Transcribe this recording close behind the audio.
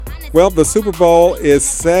Well, the Super Bowl is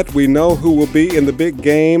set. We know who will be in the big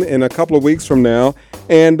game in a couple of weeks from now.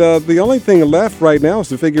 And the only thing left right now is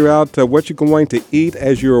to figure out what you're going to eat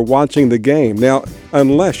as you're watching the game. Now,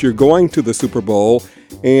 unless you're going to the Super Bowl,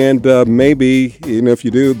 and maybe, if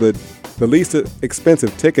you do, the least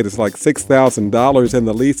expensive ticket is like $6,000, and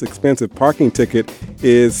the least expensive parking ticket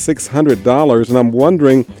is $600. And I'm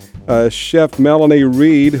wondering, Chef Melanie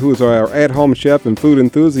Reed, who's our at-home chef and food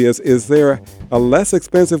enthusiast, is there a less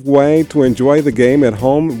expensive way to enjoy the game at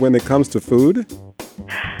home when it comes to food?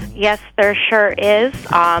 Yes, there sure is.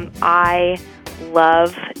 I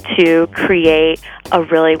love to create a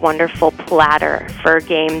really wonderful platter for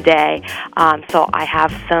game day. So I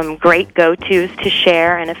have some great go-tos to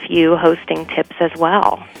share and a few hosting tips as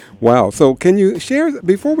well. Wow. So can you share,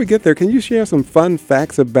 before we get there, can you share some fun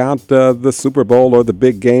facts about the Super Bowl, or the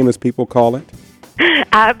big game as people call it?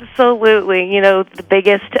 Absolutely. The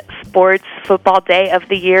biggest sports football day of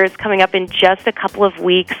the year is coming up in just a couple of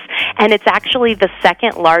weeks, and it's actually the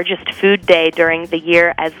second largest food day during the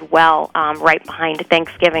year as well, right behind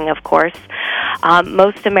Thanksgiving, of course.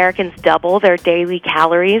 Most Americans double their daily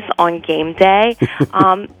calories on game day,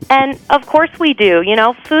 and of course we do.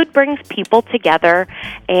 Food brings people together,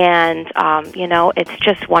 and, it's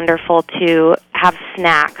just wonderful to have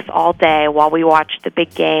snacks all day while we watch the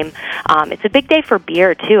big game. It's a big day for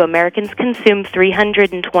beer, too. Americans consume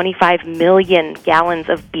 325 million gallons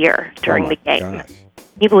of beer during the game. Gosh.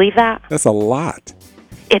 Can you believe that? That's a lot.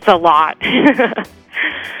 It's a lot.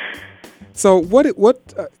 So what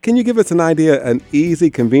can you give us an idea, an easy,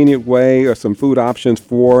 convenient way, or some food options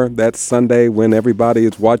for that Sunday when everybody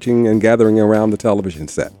is watching and gathering around the television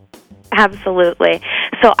set? Absolutely.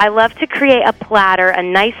 So I love to create a platter, a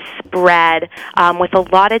nice spread with a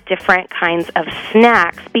lot of different kinds of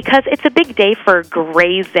snacks, because it's a big day for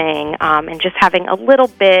grazing and just having a little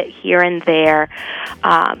bit here and there.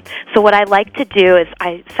 So what I like to do is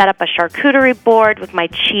I set up a charcuterie board with my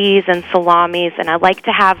cheese and salamis, and I like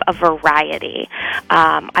to have a variety.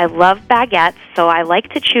 I love baguettes, so I like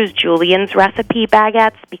to choose Julien's recipe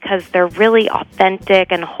baguettes because they're really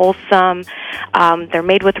authentic and wholesome. They're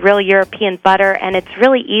made with real European butter, and it's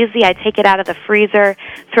really easy. I take it out of the freezer,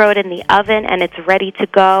 throw it in the oven, and it's ready to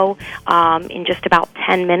go in just about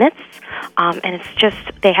 10 minutes. And it's just,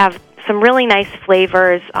 they have some really nice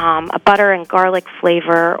flavors, a butter and garlic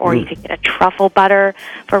flavor, or you could get a truffle butter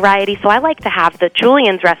variety. So I like to have the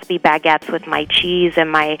Julien's recipe baguettes with my cheese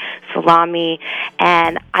and my salami,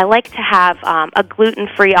 and I like to have a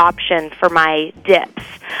gluten-free option for my dips.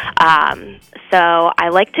 So I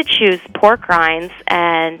like to choose pork rinds,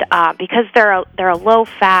 and because they're a low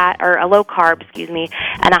fat, or a low carb,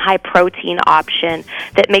 and a high protein option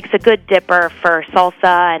that makes a good dipper for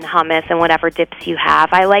salsa and hummus and whatever dips you have.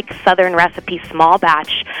 I like Southern Recipe small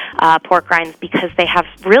batch pork rinds because they have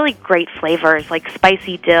really great flavors like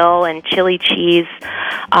spicy dill and chili cheese,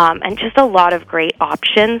 and just a lot of great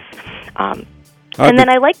options. And then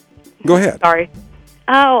I like... Go ahead. Sorry.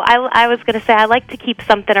 Oh, I was going to say I like to keep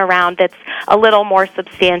something around that's a little more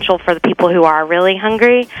substantial for the people who are really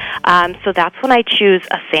hungry. So that's when I choose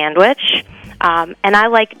a sandwich. And I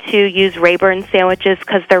like to use Rayburn sandwiches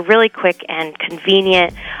because they're really quick and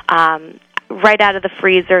convenient. Right out of the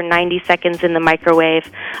freezer, 90 seconds in the microwave.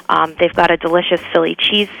 They've got a delicious Philly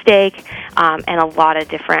cheesesteak and a lot of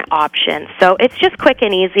different options. So it's just quick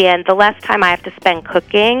and easy, and the less time I have to spend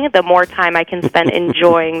cooking, the more time I can spend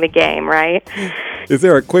enjoying the game, right? Is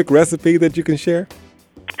there a quick recipe that you can share?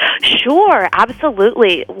 Sure,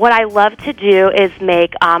 absolutely. What I love to do is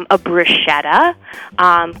make a bruschetta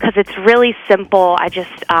because it's really simple. I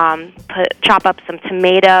just chop up some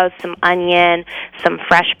tomatoes, some onion, some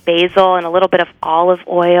fresh basil, and a little bit of olive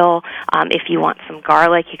oil. If you want some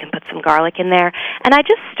garlic, you can put some garlic in there. And I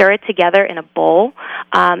just stir it together in a bowl.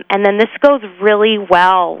 And then this goes really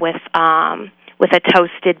well with a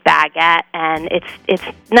toasted baguette, and it's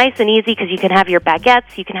nice and easy because you can have your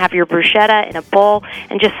baguettes, you can have your bruschetta in a bowl,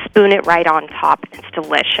 and just spoon it right on top. It's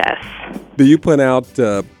delicious. Do you put out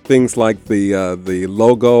things like the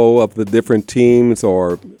logo of the different teams,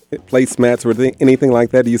 or placemats, or anything like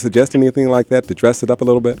that? Do you suggest anything like that to dress it up a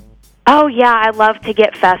little bit? Oh, yeah, I love to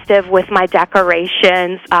get festive with my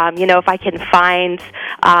decorations. If I can find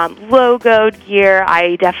logoed gear,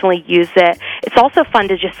 I definitely use it. It's also fun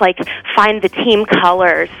to just, find the team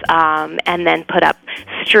colors and then put up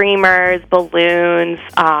streamers, balloons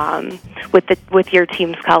with your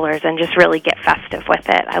team's colors and just really get festive with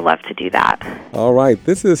it. I love to do that. All right.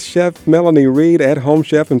 This is Chef Melanie Reed, at-home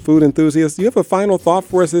chef and food enthusiast. Do you have a final thought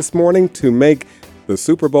for us this morning to make the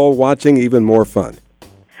Super Bowl watching even more fun?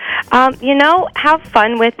 Have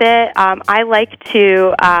fun with it. I like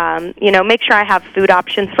to, make sure I have food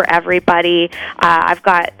options for everybody. I've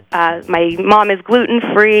got, my mom is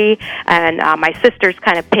gluten-free, and my sister's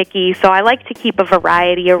kind of picky, so I like to keep a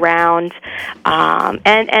variety around.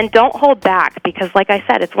 And don't hold back, because like I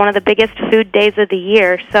said, it's one of the biggest food days of the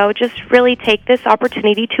year, so just really take this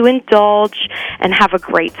opportunity to indulge and have a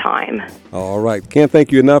great time. All right. Can't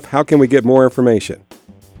thank you enough. How can we get more information?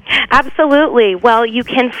 Absolutely. Well, you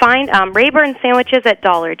can find Rayburn sandwiches at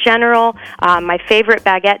Dollar General. My favorite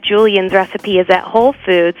baguette Julien's recipe is at Whole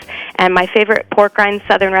Foods, and my favorite pork rind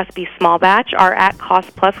Southern recipe small batch are at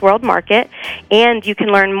Cost Plus World Market. And you can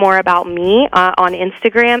learn more about me on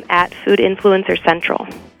Instagram at Food Influencer Central.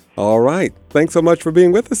 All right. Thanks so much for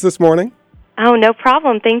being with us this morning. Oh, no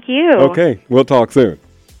problem. Thank you. Okay. We'll talk soon.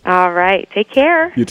 All right. Take care. You too.